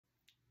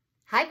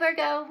Hi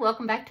Virgo,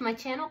 welcome back to my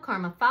channel,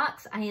 Karma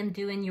Fox. I am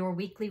doing your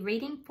weekly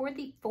reading for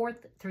the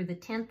 4th through the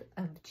 10th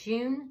of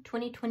June,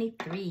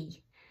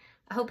 2023.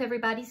 I hope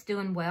everybody's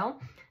doing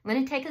well. I'm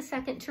going to take a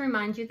second to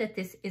remind you that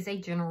this is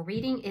a general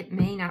reading. It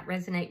may not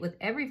resonate with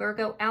every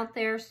Virgo out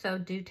there, so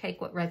do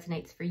take what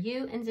resonates for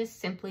you and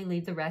just simply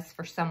leave the rest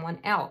for someone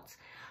else.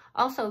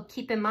 Also,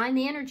 keep in mind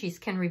the energies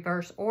can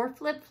reverse or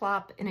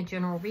flip-flop in a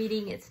general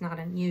reading. It's not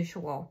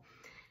unusual.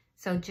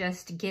 So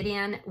just get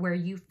in where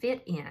you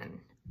fit in.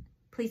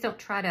 Please don't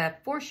try to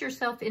force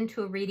yourself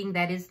into a reading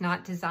that is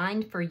not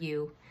designed for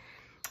you.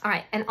 All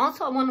right, and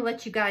also I want to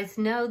let you guys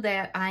know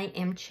that I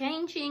am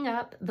changing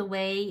up the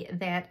way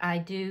that I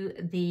do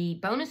the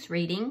bonus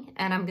reading,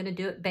 and I'm going to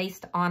do it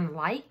based on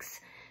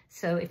likes.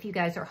 So if you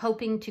guys are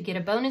hoping to get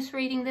a bonus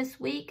reading this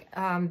week,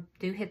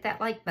 do hit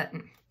that like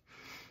button.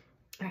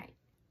 All right,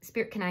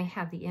 Spirit, can I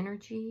have the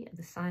energy of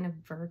the sign of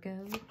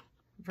Virgo?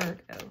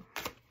 Virgo.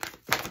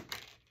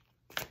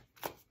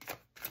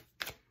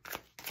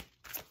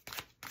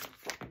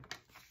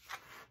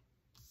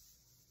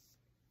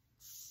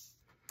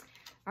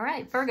 All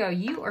right, Virgo,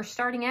 you are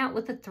starting out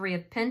with the Three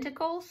of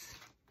Pentacles.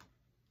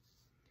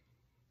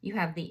 You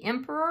have the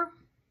Emperor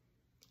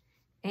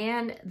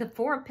and the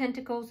Four of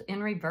Pentacles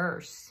in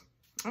reverse.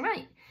 All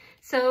right,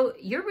 so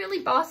you're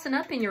really bossing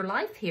up in your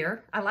life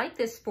here. I like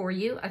this for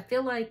you. I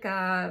feel like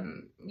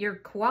you're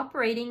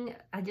cooperating,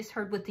 I just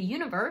heard, with the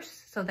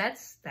universe. So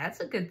that's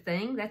a good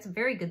thing. That's a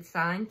very good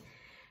sign.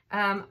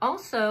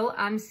 Also,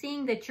 I'm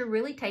seeing that you're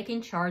really taking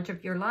charge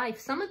of your life.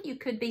 Some of you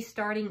could be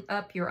starting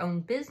up your own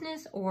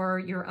business or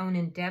your own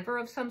endeavor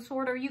of some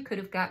sort, or you could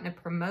have gotten a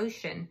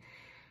promotion.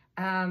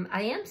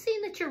 I am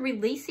seeing that you're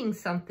releasing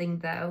something,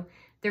 though.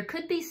 There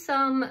could be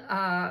some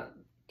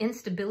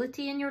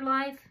instability in your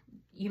life.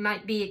 You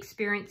might be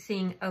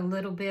experiencing a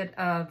little bit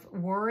of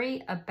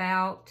worry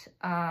about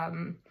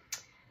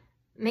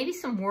maybe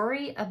some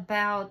worry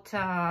about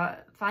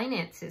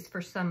finances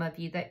for some of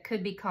you that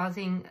could be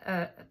causing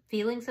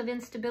feelings of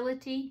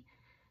instability.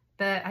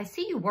 But I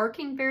see you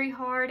working very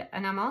hard,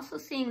 and I'm also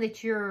seeing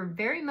that you're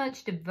very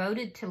much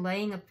devoted to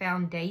laying a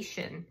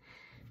foundation.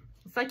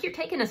 It's like you're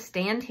taking a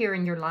stand here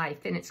in your life,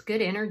 and it's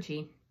good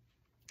energy.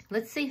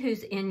 Let's see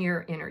who's in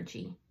your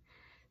energy.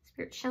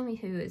 Spirit, show me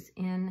who is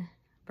in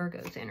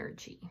Virgo's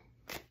energy.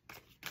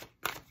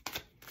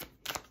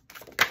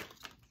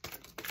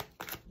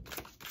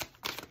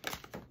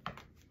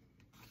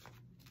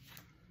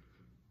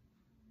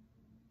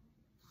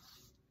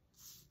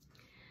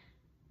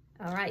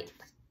 All right,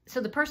 so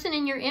the person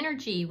in your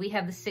energy, we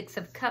have the Six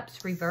of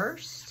Cups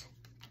reversed.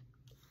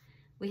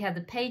 We have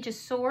the Page of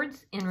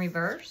Swords in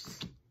reverse.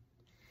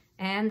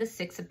 And the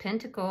Six of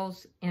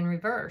Pentacles in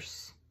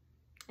reverse.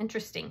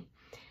 Interesting.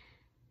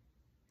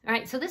 All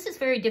right, so this is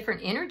very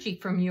different energy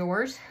from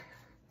yours.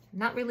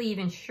 Not really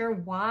even sure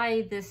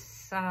why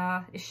this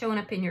is showing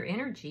up in your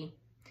energy.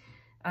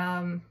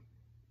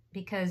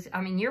 Because,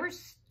 I mean, you're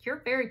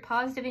very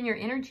positive in your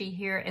energy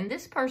here. And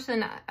this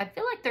person, I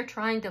feel like they're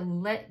trying to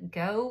let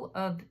go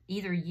of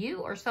either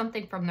you or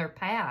something from their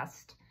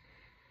past.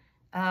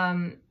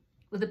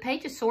 With the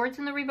Page of Swords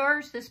in the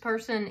reverse, this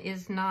person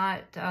is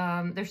not,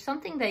 there's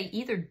something they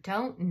either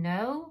don't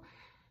know,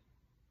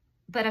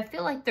 but I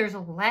feel like there's a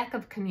lack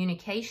of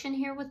communication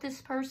here with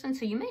this person.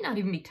 So you may not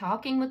even be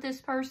talking with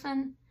this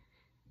person.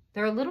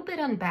 They're a little bit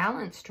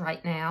unbalanced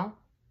right now.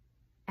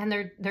 And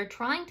they're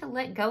trying to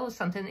let go of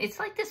something. It's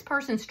like this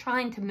person's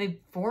trying to move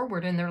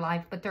forward in their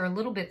life, but they're a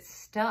little bit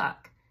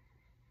stuck.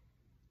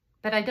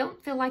 But I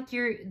don't feel like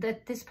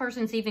that this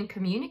person's even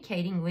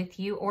communicating with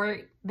you, or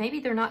maybe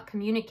they're not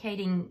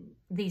communicating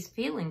these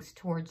feelings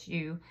towards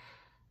you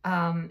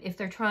if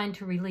they're trying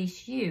to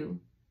release you.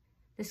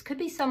 This could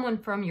be someone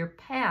from your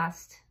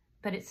past,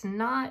 but it's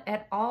not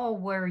at all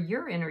where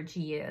your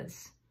energy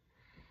is.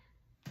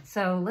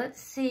 So let's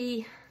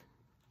see.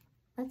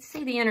 Let's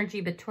see the energy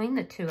between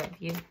the two of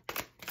you.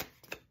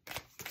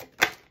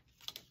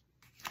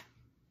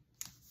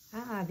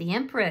 Ah, the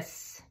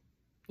Empress.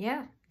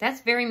 Yeah,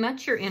 that's very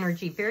much your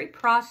energy. Very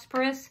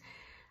prosperous.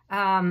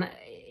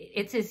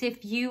 It's as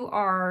if you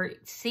are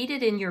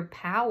seated in your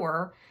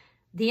power.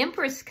 The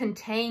Empress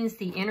contains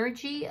the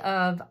energy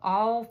of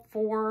all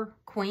four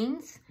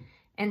queens.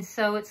 And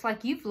so it's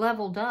like you've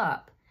leveled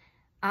up.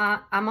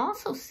 I'm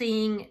also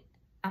seeing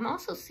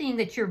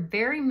that you're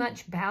very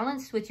much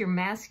balanced with your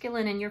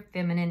masculine and your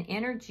feminine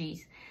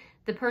energies.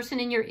 The person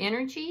in your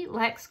energy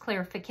lacks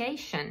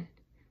clarification.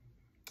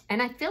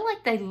 And I feel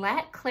like they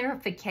lack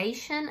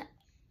clarification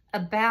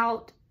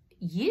about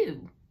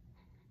you.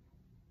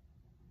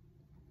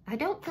 I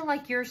don't feel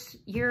like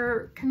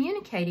you're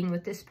communicating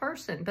with this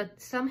person, but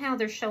somehow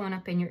they're showing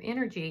up in your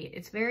energy.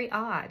 It's very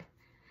odd.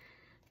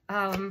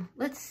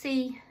 Let's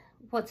see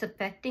what's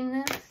affecting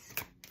this.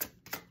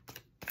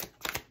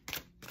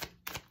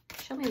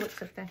 Show me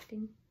what's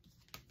affecting.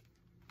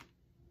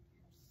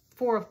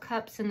 Four of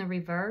Cups in the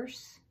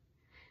reverse.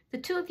 The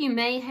two of you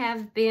may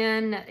have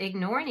been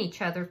ignoring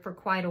each other for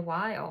quite a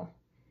while.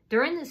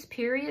 During this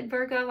period,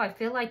 Virgo, I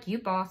feel like you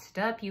bossed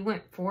up, you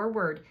went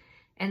forward.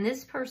 And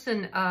this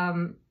person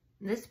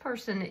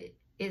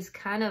is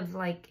kind of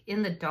like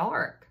in the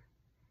dark.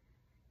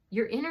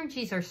 Your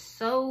energies are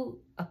so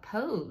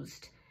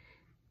opposed.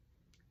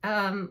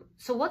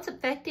 So what's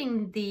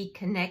affecting the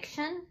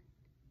connection?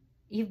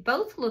 You've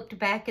both looked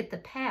back at the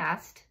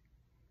past,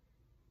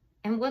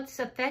 and what's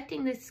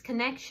affecting this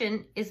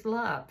connection is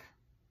love.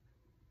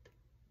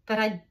 But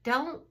I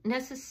don't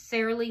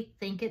necessarily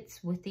think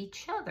it's with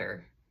each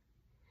other.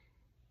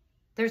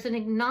 There's an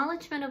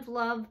acknowledgement of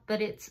love,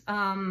 but it's,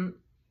 I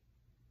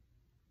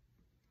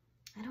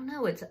don't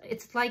know,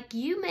 it's like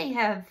you may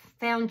have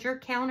found your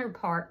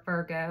counterpart,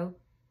 Virgo,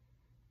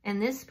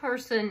 and this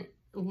person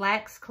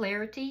lacks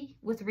clarity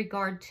with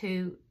regard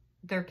to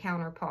their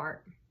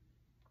counterpart.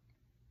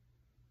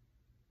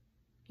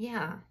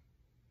 Yeah.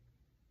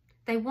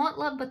 They want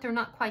love, but they're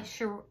not quite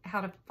sure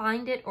how to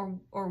find it,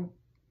 or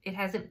it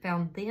hasn't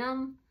found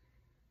them.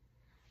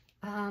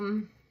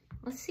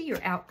 Let's see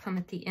your outcome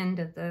at the end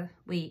of the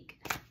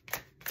week.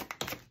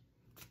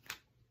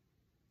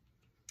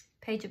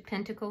 Page of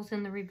Pentacles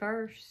in the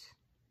reverse.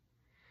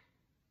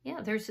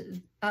 Yeah, there's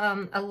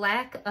a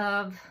lack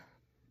of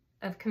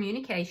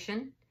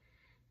communication,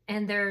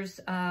 and there's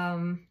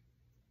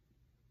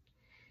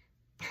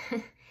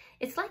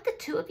it's like the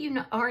two of you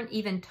aren't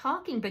even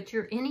talking, but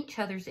you're in each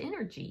other's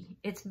energy.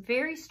 It's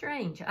very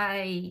strange.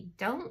 I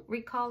don't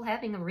recall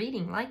having a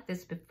reading like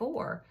this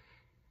before.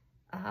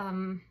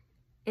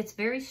 It's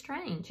very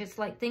strange. It's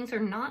like things are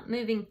not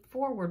moving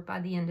forward by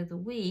the end of the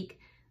week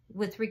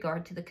with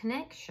regard to the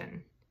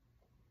connection.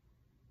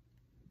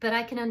 But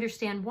I can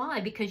understand why,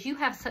 because you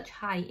have such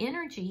high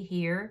energy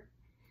here,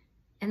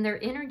 and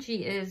their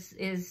energy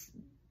is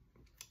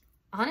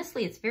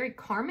honestly, it's very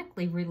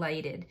karmically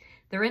related.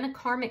 They're in a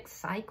karmic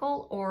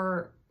cycle,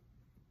 or,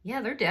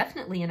 yeah, they're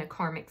definitely in a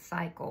karmic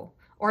cycle,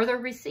 or they're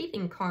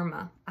receiving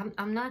karma.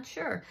 I'm not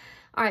sure.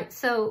 All right,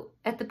 so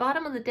at the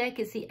bottom of the deck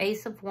is the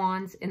Ace of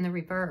Wands in the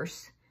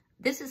reverse.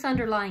 This is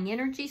underlying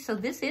energy, so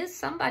this is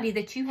somebody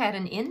that you had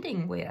an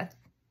ending with.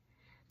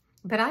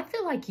 But I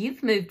feel like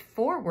you've moved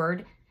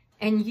forward,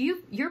 and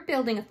you're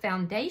building a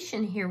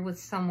foundation here with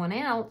someone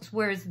else,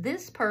 whereas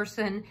this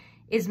person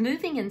is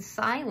moving in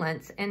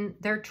silence, and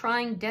they're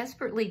trying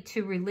desperately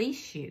to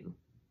release you.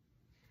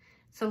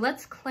 So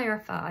let's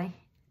clarify.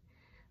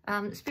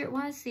 Spirit,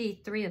 why is the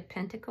Three of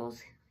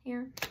Pentacles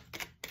here?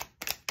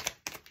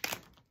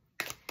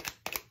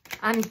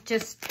 I'm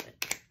just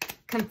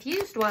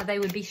confused why they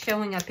would be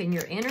showing up in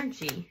your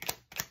energy.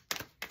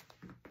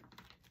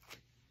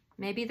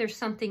 Maybe there's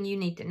something you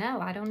need to know.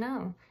 I don't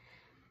know.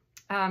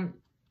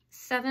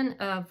 Seven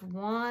of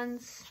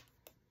Wands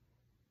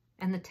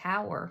and the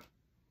Tower.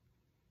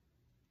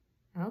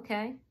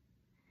 Okay.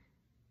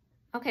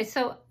 Okay,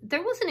 so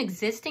there was an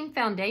existing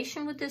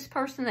foundation with this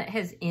person that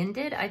has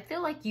ended. I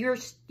feel like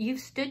you've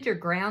stood your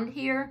ground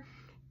here.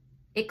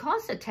 It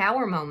caused a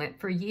tower moment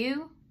for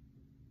you,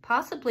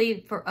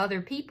 possibly for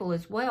other people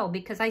as well,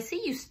 because I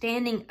see you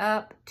standing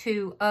up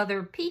to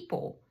other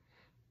people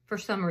for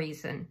some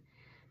reason.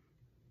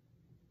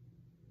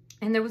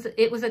 And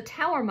it was a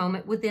tower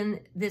moment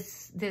within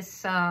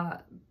the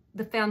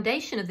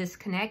foundation of this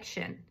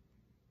connection.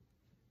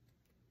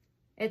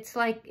 It's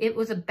like it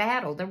was a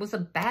battle. There was a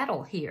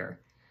battle here.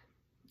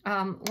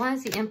 Why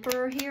is the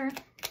Emperor here?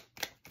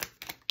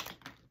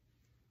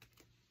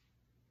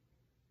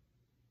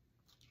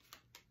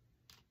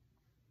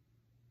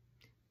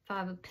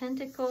 Five of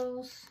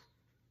Pentacles,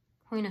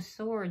 Queen of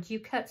Swords. You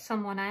cut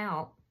someone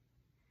out.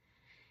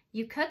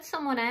 You cut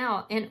someone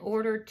out in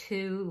order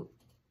to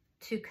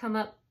come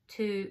up,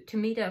 to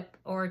meet up,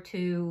 or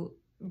to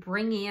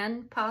bring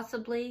in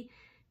possibly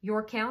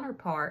your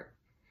counterpart.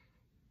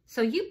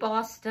 So you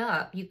bossed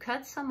up, you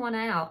cut someone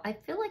out. I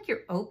feel like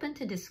you're open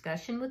to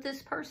discussion with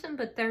this person,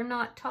 but they're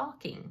not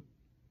talking.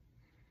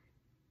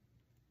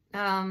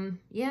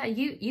 Yeah,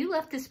 you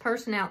left this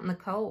person out in the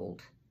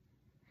cold.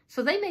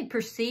 So they may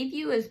perceive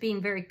you as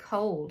being very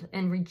cold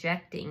and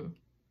rejecting.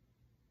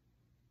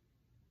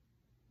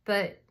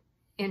 But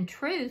in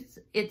truth,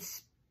 it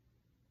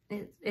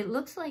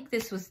looks like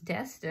this was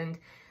destined.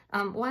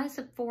 Why is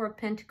the Four of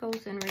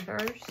Pentacles in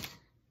reverse?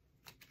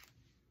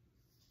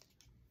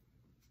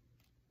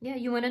 Yeah,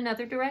 you went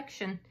another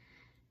direction,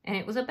 and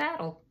it was a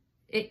battle.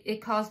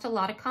 It caused a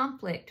lot of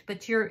conflict,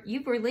 but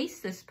you've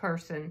released this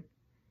person.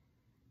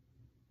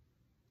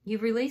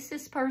 You've released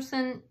this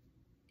person.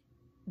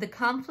 The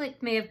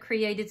conflict may have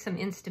created some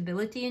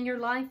instability in your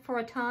life for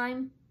a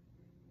time,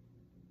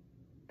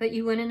 but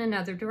you went in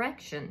another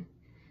direction.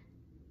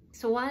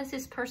 So why is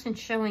this person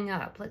showing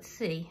up? Let's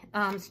see.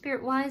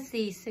 Spirit, why is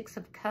the Six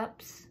of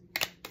Cups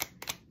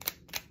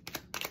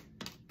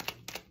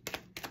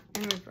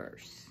in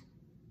reverse?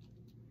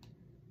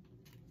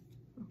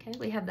 Okay,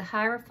 we have the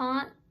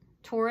Hierophant,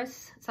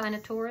 Taurus, sign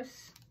of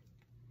Taurus,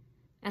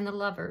 and the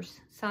Lovers,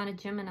 sign of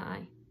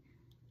Gemini.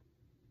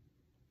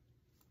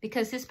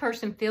 Because this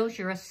person feels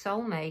you're a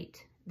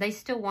soulmate, they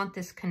still want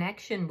this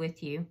connection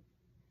with you.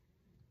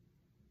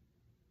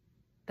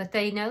 But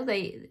they know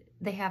they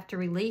have to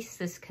release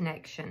this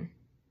connection.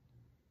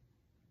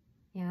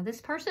 Yeah,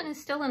 this person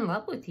is still in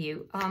love with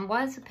you.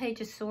 Why is the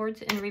Page of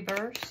Swords in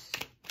reverse?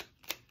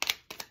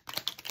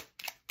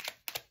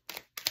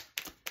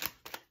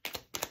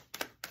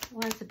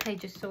 Why is the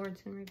Page of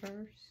Swords in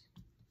reverse?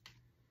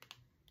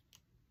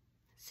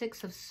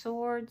 Six of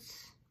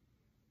Swords.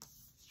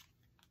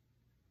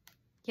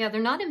 Yeah,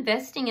 they're not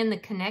investing in the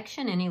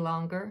connection any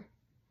longer.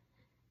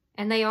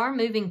 And they are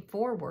moving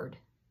forward.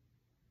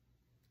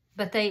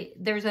 But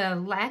there's a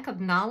lack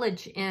of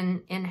knowledge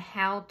in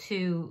how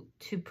to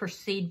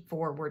proceed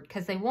forward,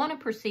 because they want to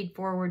proceed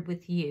forward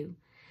with you.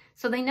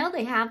 So they know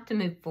they have to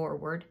move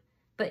forward,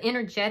 but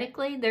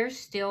energetically they're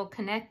still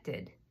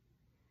connected.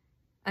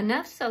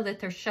 Enough so that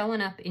they're showing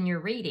up in your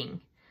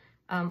reading.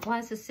 Why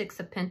is the Six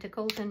of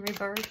Pentacles in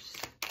reverse?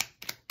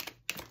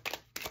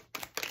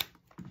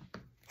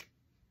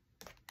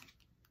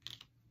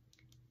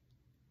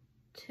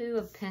 Two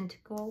of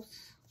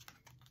Pentacles.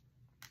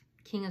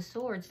 King of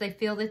Swords. They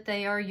feel that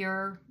they are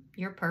your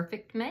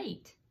perfect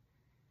mate.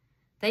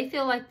 They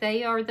feel like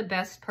they are the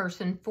best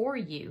person for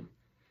you.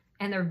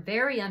 And they're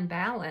very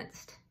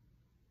unbalanced.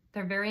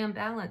 They're very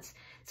unbalanced.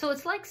 So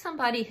it's like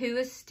somebody who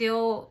is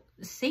still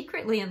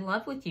secretly in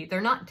love with you.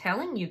 They're not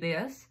telling you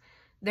this.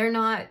 They're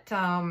not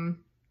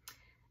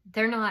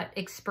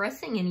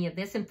expressing any of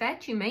this. In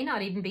fact, you may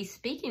not even be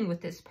speaking with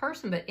this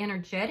person, but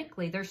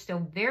energetically, they're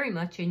still very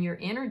much in your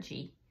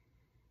energy.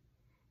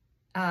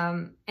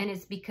 And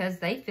it's because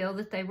they feel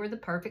that they were the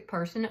perfect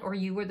person, or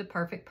you were the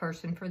perfect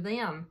person for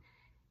them.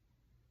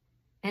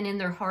 And in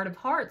their heart of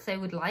hearts, they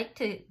would like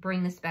to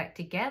bring this back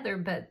together,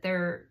 but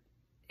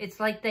it's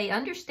like they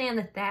understand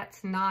that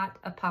that's not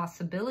a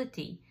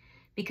possibility,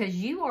 because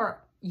you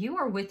are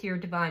with your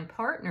divine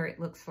partner, it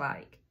looks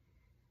like.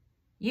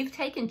 You've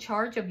taken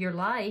charge of your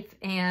life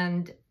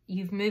and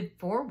you've moved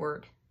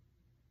forward.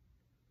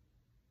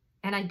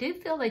 And I do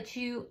feel that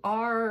you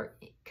are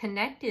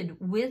connected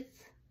with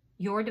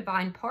your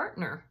divine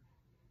partner.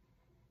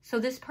 So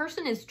this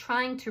person is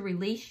trying to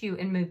release you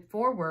and move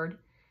forward.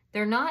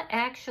 They're not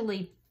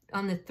actually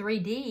on the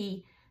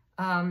 3D.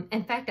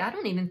 In fact, I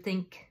don't even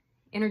think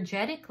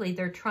energetically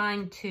they're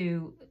trying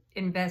to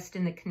invest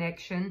in the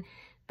connection,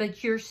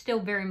 but you're still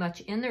very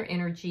much in their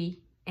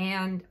energy,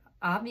 and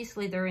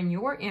obviously they're in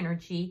your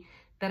energy,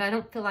 but I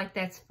don't feel like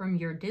that's from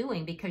your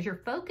doing, because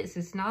your focus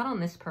is not on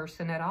this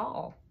person at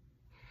all.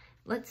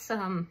 Let's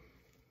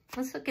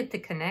look at the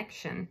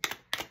connection.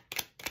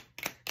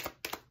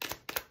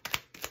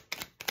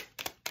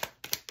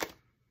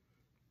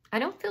 I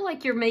don't feel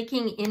like you're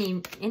making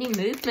any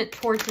movement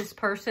towards this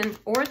person,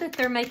 or that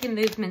they're making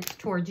movements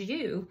towards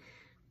you.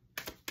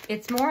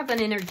 It's more of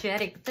an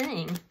energetic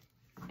thing.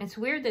 It's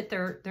weird that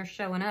they're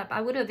showing up. I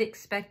would have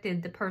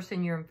expected the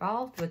person you're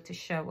involved with to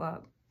show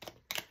up.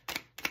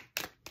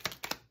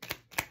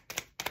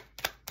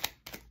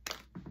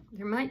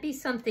 There might be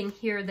something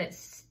here that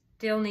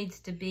still needs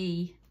to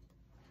be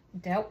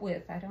dealt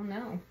with. I don't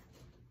know.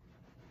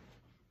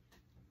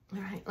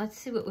 All right, let's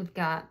see what we've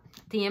got.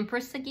 The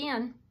Empress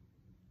again.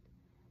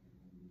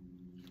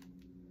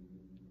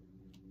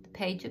 The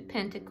Page of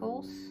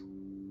Pentacles.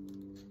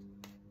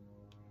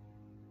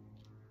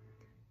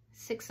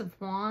 Six of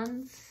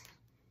Wands.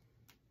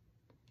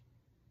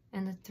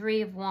 And the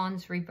Three of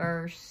Wands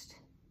reversed.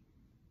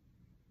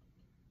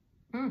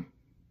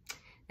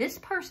 This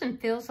person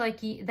feels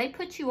like they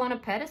put you on a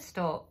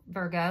pedestal,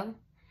 Virgo.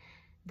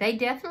 They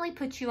definitely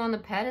put you on the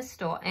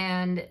pedestal,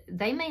 and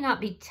they may not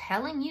be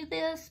telling you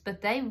this,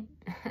 but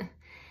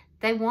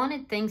they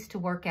wanted things to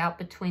work out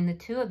between the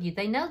two of you.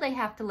 They know they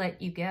have to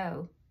let you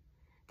go.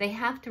 They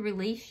have to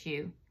release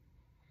you.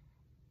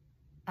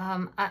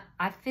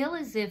 I feel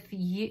as if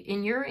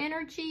in your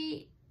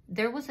energy,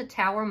 there was a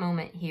tower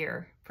moment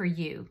here for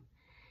you.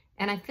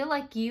 And I feel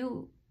like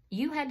you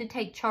had to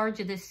take charge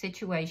of this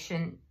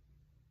situation.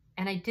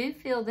 And I do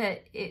feel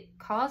that it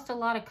caused a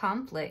lot of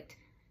conflict,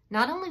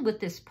 not only with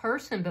this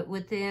person, but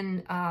within,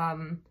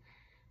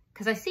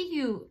 because I see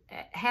you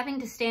having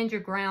to stand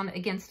your ground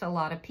against a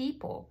lot of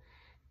people.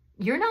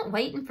 You're not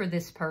waiting for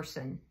this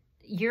person.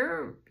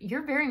 You're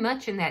very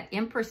much in that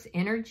Empress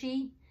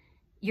energy.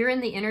 You're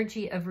in the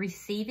energy of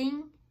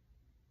receiving.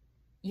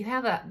 You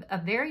have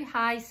a very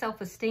high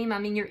self-esteem. I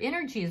mean, your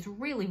energy is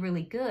really,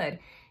 really good.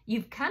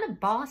 You've kind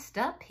of bossed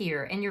up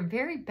here, and you're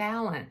very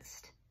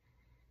balanced.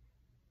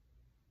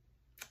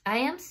 I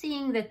am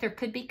seeing that there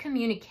could be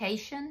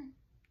communication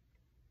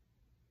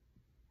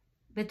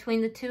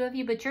between the two of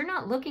you, but you're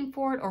not looking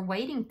for it or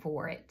waiting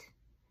for it.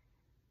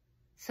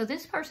 So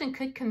this person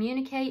could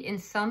communicate in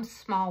some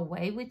small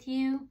way with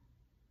you.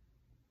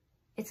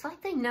 It's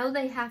like they know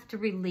they have to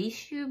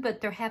release you,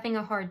 but they're having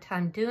a hard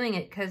time doing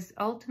it, because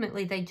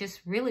ultimately they just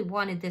really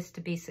wanted this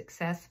to be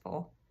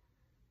successful.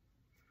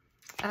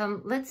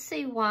 Let's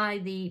see why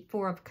the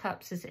Four of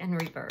Cups is in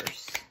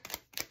reverse.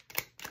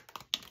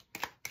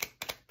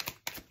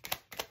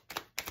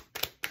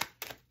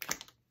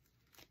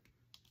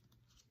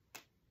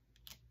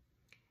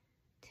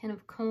 Ten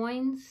of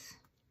Coins.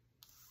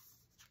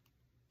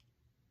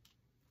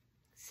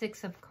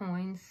 Six of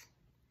Coins.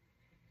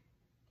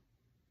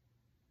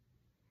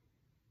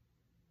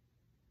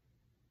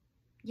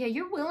 Yeah,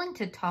 you're willing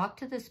to talk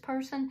to this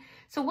person.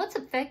 So what's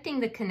affecting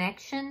the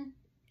connection?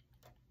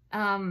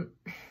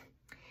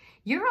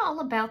 You're all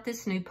about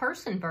this new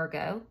person,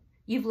 Virgo.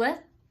 You've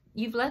let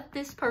you've left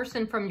this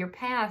person from your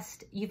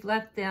past, you've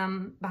left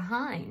them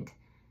behind.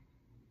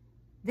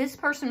 This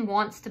person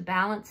wants to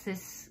balance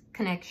this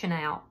connection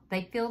out.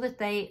 They feel that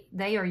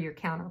they are your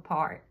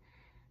counterpart.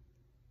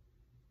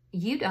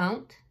 You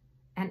don't.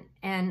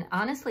 And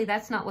honestly,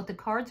 that's not what the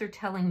cards are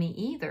telling me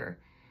either.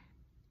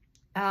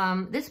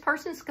 This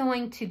person's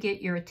going to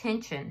get your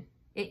attention.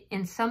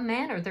 In some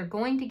manner, they're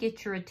going to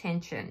get your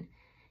attention.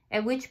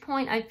 At which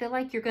point, I feel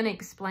like you're going to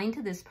explain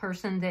to this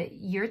person that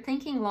you're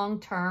thinking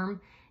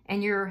long-term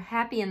and you're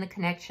happy in the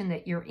connection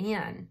that you're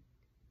in.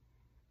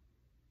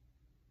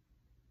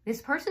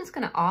 This person's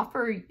going to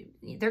offer,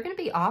 they're going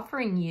to be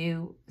offering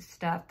you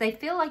stuff. They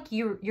feel like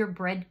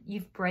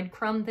you've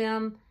breadcrumbed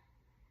them.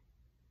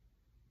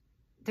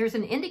 There's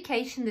an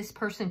indication this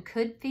person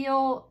could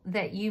feel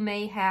that you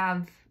may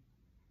have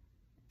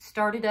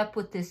started up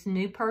with this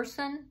new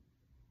person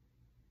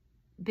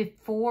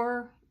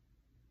before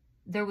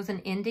there was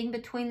an ending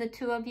between the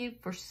two of you.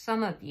 For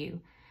some of you,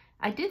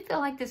 I do feel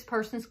like this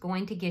person's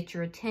going to get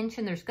your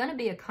attention. There's going to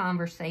be a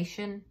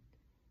conversation.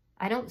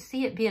 I don't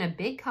see it being a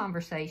big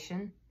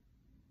conversation.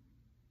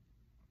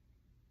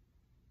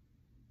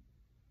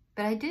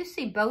 But I do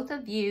see both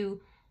of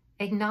you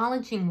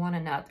acknowledging one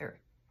another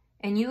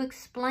and you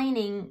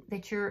explaining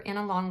that you're in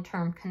a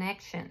long-term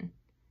connection,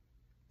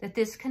 that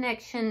this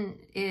connection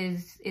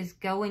is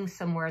going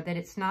somewhere, that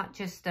it's not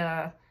just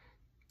a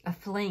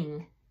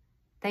fling.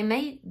 They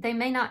may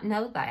not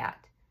know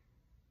that.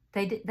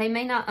 They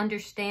may not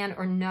understand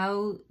or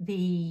know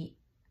the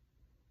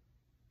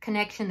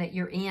connection that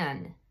you're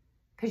in,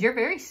 because you're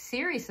very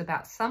serious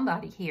about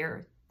somebody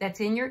here that's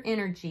in your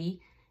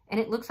energy, and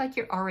it looks like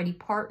you're already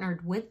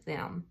partnered with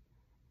them.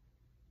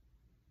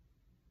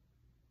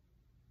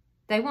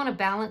 They want to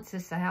balance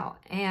this out,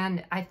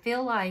 and I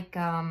feel like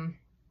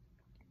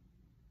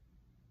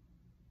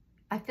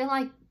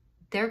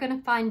they're going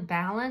to find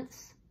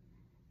balance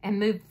and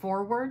move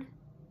forward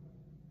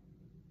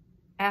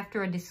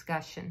after a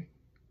discussion.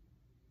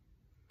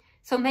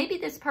 So maybe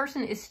this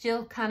person is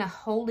still kind of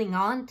holding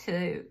on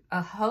to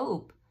a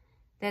hope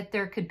that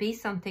there could be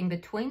something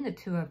between the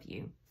two of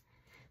you.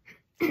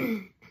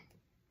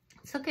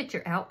 Let's look at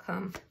your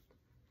outcome.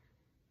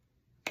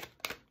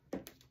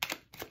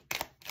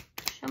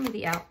 Show me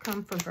the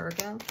outcome for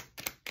Virgo.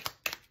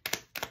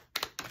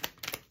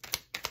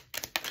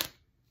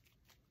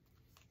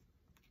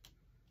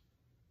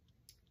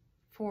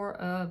 Four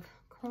of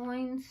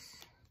Coins,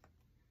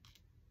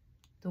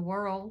 the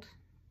World,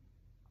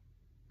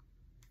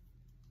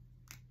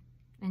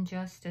 and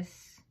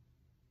Justice.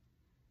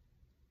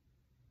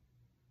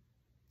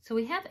 So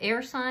we have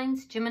air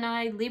signs.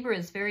 Gemini, Libra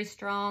is very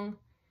strong,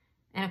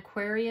 and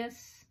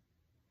Aquarius.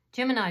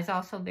 Gemini is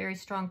also very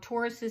strong.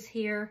 Taurus is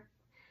here.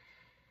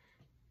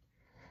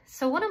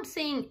 So what I'm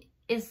seeing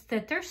is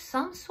that there's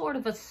some sort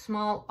of a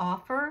small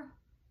offer,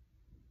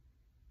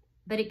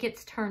 but it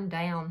gets turned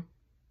down.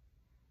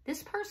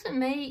 This person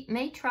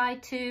may try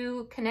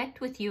to connect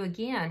with you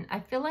again. I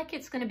feel like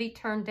it's going to be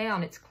turned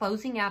down. It's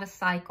closing out a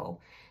cycle.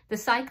 The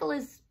cycle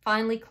is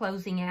finally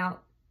closing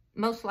out,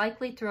 most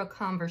likely through a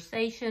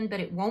conversation, but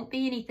it won't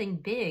be anything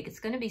big. It's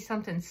going to be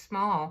something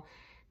small,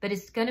 but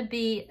it's going to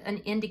be an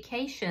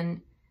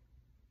indication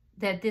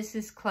that this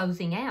is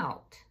closing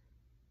out.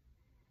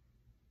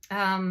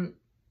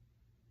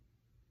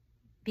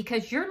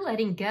 Because you're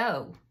letting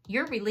go.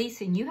 You're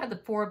releasing. You have the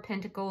Four of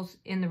Pentacles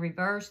in the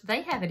reverse.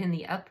 They have it in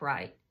the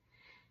upright.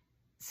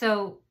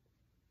 So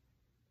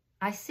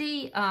I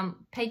see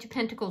Page of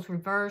Pentacles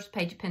reverse,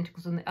 Page of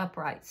Pentacles in the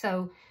upright.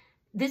 So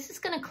this is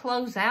going to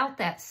close out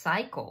that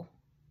cycle.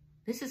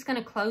 This is going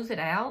to close it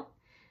out.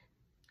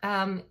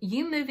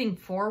 You moving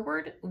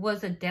forward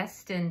was a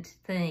destined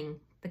thing.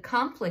 The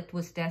conflict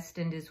was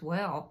destined as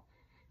well.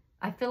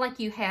 I feel like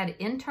you had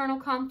internal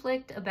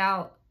conflict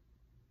about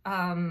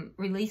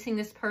releasing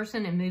this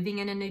person and moving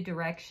in a new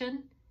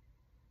direction,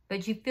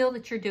 but you feel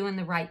that you're doing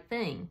the right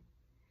thing.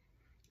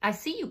 I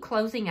see you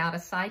closing out a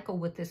cycle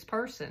with this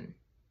person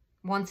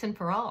once and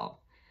for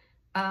all.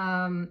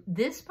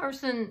 This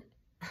person,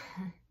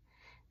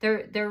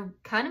 they're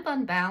kind of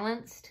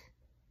unbalanced,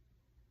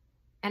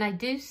 and I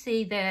do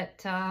see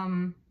that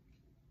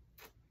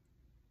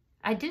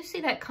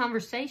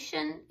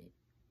conversation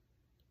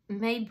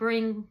may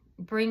bring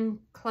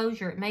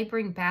closure. It may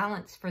bring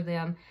balance for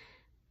them.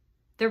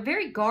 They're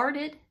very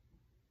guarded,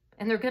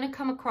 and they're going to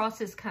come across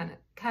as kind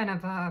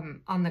of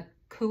on the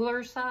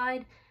cooler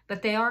side,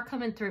 but they are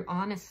coming through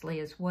honestly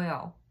as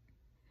well.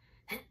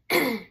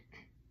 And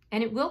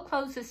it will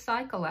close this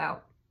cycle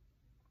out.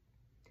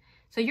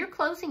 So you're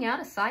closing out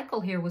a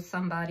cycle here with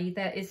somebody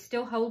that is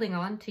still holding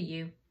on to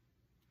you.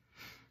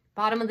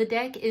 Bottom of the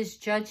deck is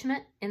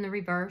Judgment in the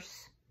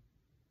reverse,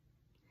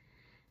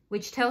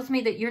 which tells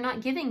me that you're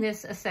not giving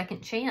this a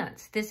second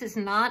chance. This is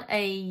not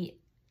a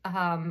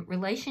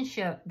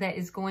relationship that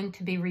is going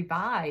to be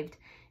revived.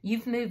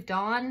 You've moved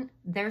on.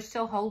 They're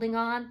still holding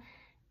on.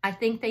 I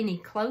think they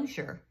need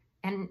closure.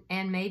 And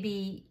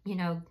maybe, you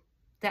know,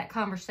 that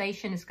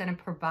conversation is going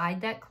to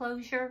provide that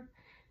closure.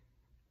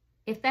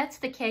 if that's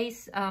the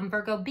case,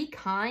 Virgo, be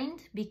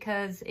kind,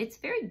 because it's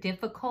very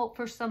difficult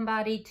for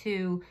somebody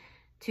to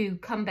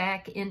come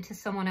back into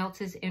someone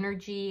else's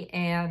energy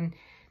and,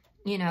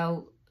 you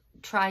know,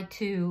 try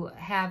to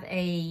have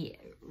a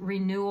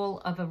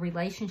renewal of a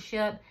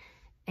relationship.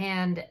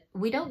 And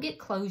we don't get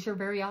closure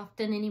very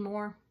often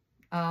anymore.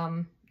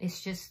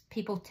 It's just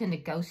people tend to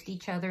ghost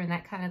each other and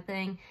that kind of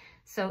thing.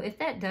 So if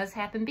that does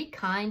happen, be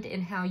kind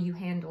in how you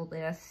handle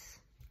this.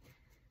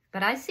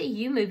 But I see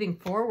you moving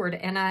forward,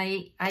 and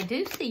I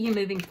do see you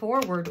moving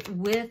forward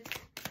with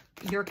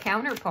your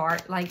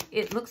counterpart. Like,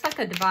 it looks like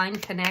a divine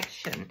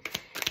connection.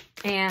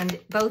 And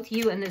both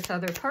you and this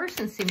other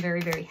person seem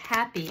very, very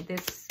happy,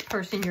 this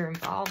person you're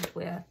involved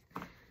with.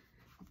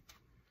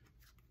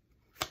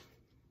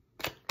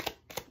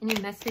 Any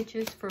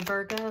messages for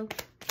Virgo?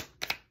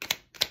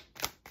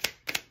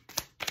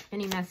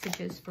 Any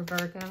messages for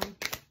Virgo?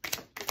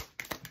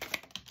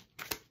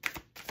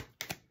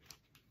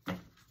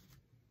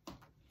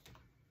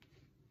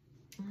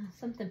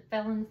 Something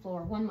fell on the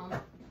floor. One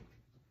moment.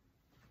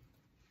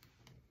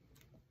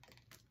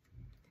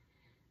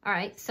 All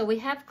right, so we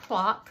have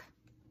clock.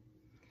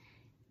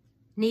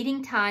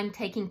 Needing time,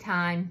 taking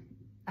time.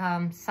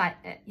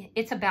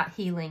 It's about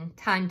healing,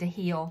 time to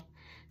heal.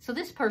 So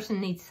this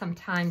person needs some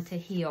time to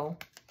heal.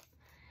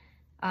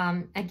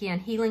 Again,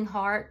 healing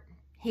heart,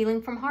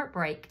 healing from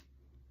heartbreak.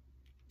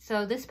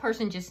 So this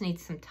person just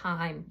needs some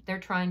time. They're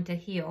trying to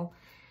heal.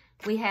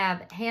 We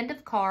have Hand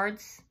of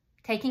Cards,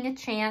 taking a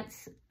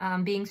chance,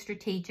 being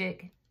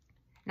strategic,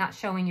 not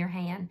showing your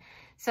hand.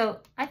 So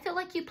I feel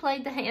like you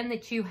played the hand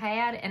that you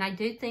had, and I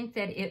do think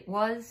that it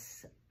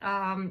was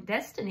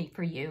destiny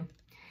for you.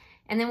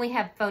 And then we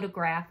have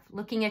Photograph,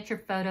 looking at your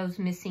photos,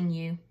 missing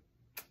you.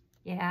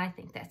 Yeah, I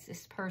think that's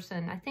this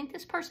person. I think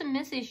this person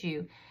misses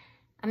you.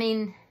 I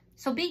mean,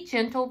 so be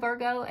gentle,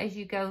 Virgo, as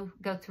you go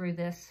through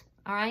this,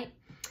 all right?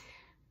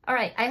 All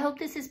right, I hope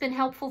this has been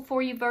helpful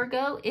for you,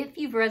 Virgo. If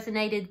you've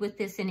resonated with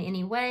this in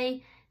any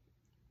way,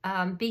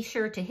 be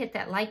sure to hit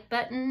that like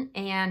button.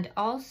 And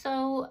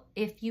also,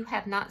 if you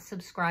have not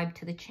subscribed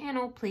to the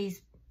channel,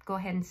 please go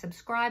ahead and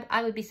subscribe.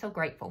 I would be so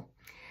grateful.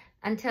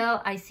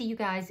 Until I see you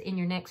guys in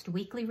your next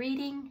weekly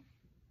reading,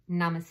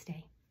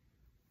 namaste.